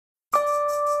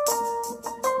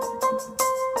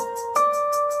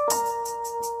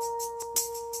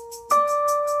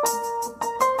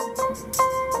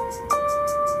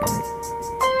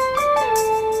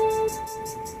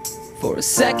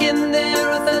second there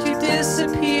I thought you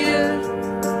disappeared.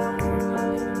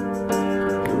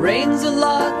 It rains a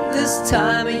lot this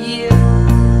time of year.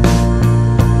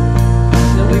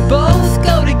 Then we both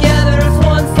go together if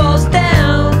one falls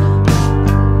down.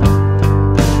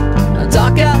 I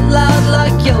talk out loud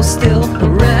like you're still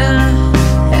around.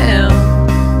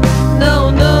 No,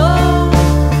 no.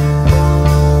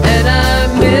 And I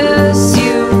miss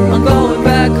you. I'm going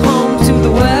back home to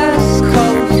the West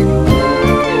Coast.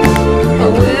 I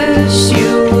wish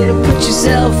you would have put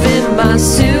yourself in my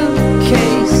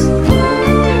suitcase.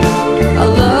 I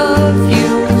love you,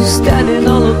 standing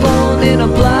all alone in a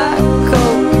black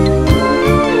coat.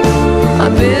 I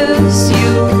miss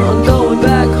you, I'm going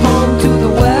back home to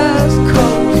the West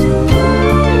Coast.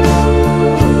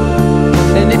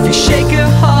 And if you shake her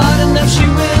hard enough, she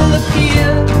will appear.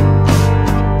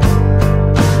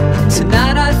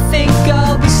 Tonight I think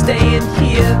I'll be staying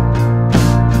here.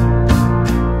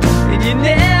 And you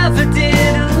never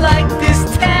did like this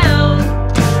town.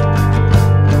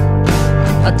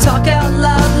 I talk out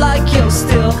loud like you're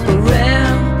still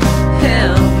around.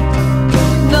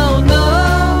 No, no.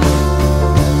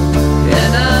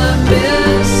 And I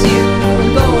miss you.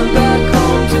 I'm going back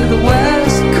home to the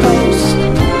West Coast.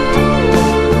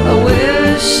 I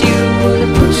wish you would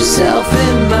have put yourself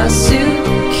in my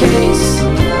suitcase.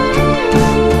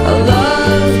 I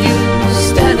love you,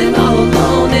 standing all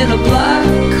alone in a black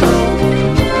coat.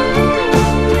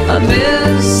 I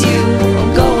miss you,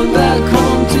 I'm going back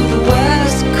home to the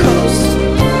West Coast.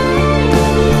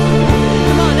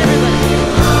 Come on, everybody.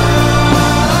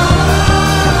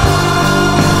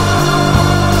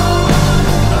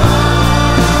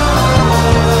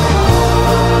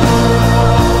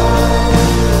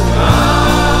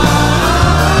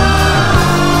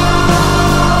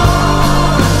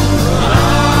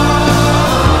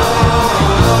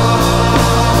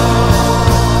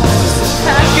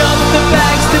 Pack up the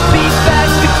bags, the beat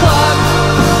bags, the clock.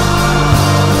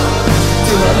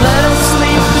 Do I let her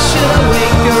sleep or should I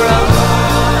wake her up?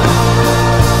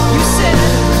 You said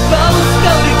both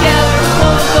go together if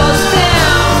one falls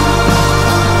down.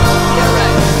 Yeah,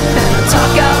 right. And I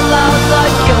talk out loud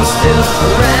like you're still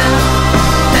around.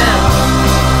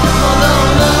 Oh, no,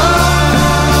 no.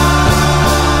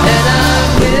 And I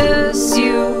miss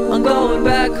you. I'm going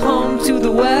back home to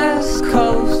the West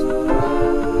Coast.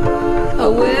 I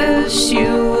wish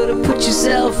you would have put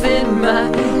yourself in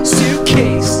my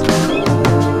suitcase.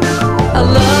 I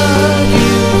love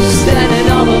you, standing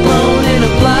all alone in a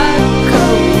black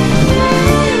coat.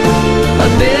 I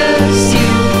miss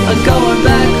you, I'm going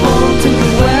back home to the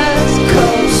West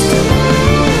Coast.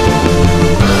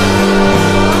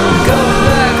 Going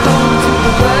back home to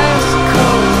the West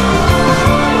Coast.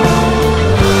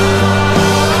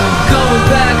 Going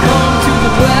back home to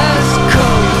the West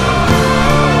Coast.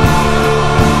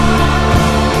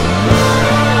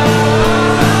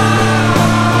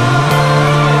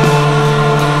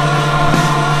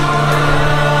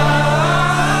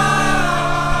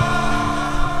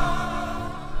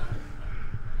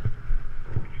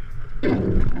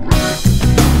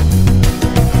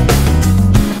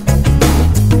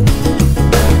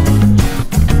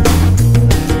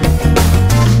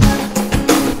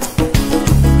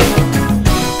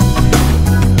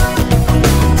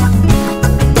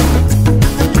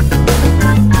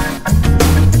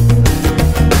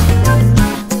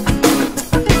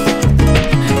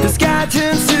 The sky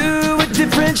turns to a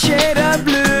different shade of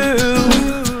blue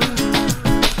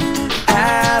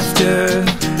after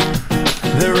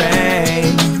the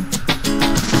rain.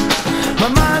 My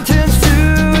mind turns to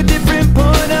a different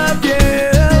point of view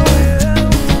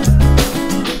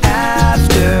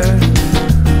after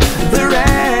the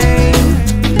rain.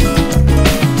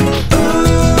 Ooh,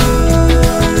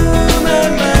 my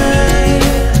mind.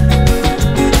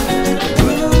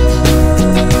 Ooh,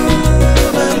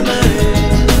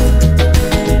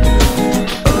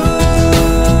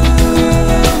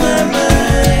 my mind.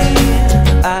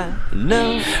 I know,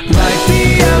 like the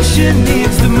ocean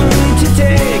needs the moon to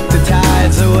take the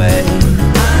tides away.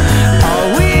 All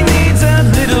we need's a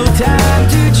little time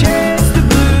to chase the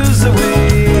blues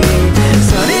away.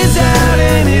 Sun is out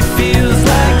and it feels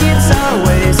like it's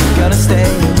always gonna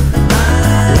stay.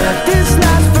 Let this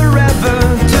last forever,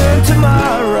 turn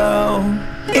tomorrow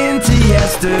into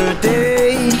yesterday.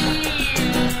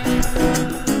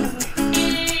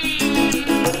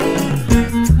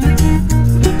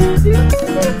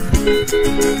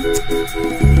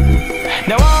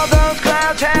 Now all those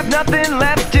clouds have nothing left